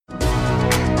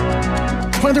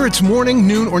Whether it's morning,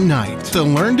 noon, or night, the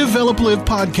Learn, Develop, Live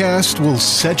podcast will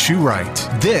set you right.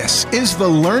 This is the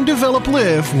Learn, Develop,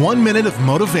 Live 1 Minute of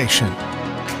Motivation.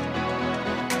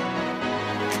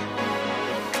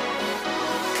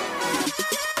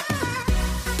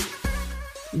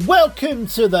 Welcome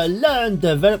to the Learn,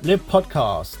 Develop, Live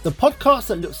podcast, the podcast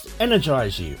that looks to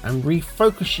energize you and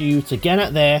refocus you to get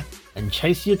out there and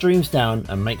chase your dreams down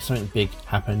and make something big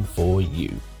happen for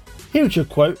you. Here's your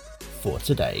quote for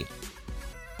today.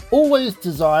 Always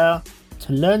desire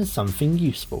to learn something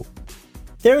useful.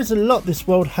 There is a lot this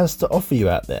world has to offer you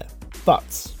out there,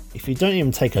 but if you don't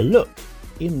even take a look,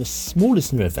 even the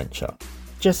smallest new adventure,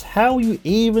 just how you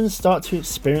even start to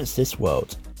experience this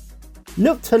world.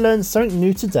 Look to learn something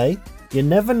new today. You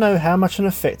never know how much an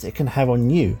effect it can have on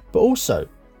you, but also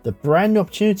the brand new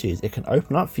opportunities it can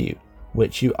open up for you,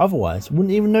 which you otherwise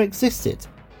wouldn't even know existed.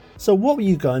 So what will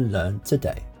you go and learn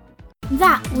today?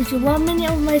 That was your 1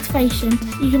 minute of motivation.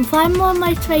 You can find more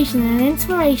motivation and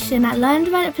inspiration at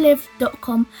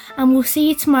learndeveloplive.com, and we'll see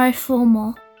you tomorrow for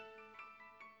more.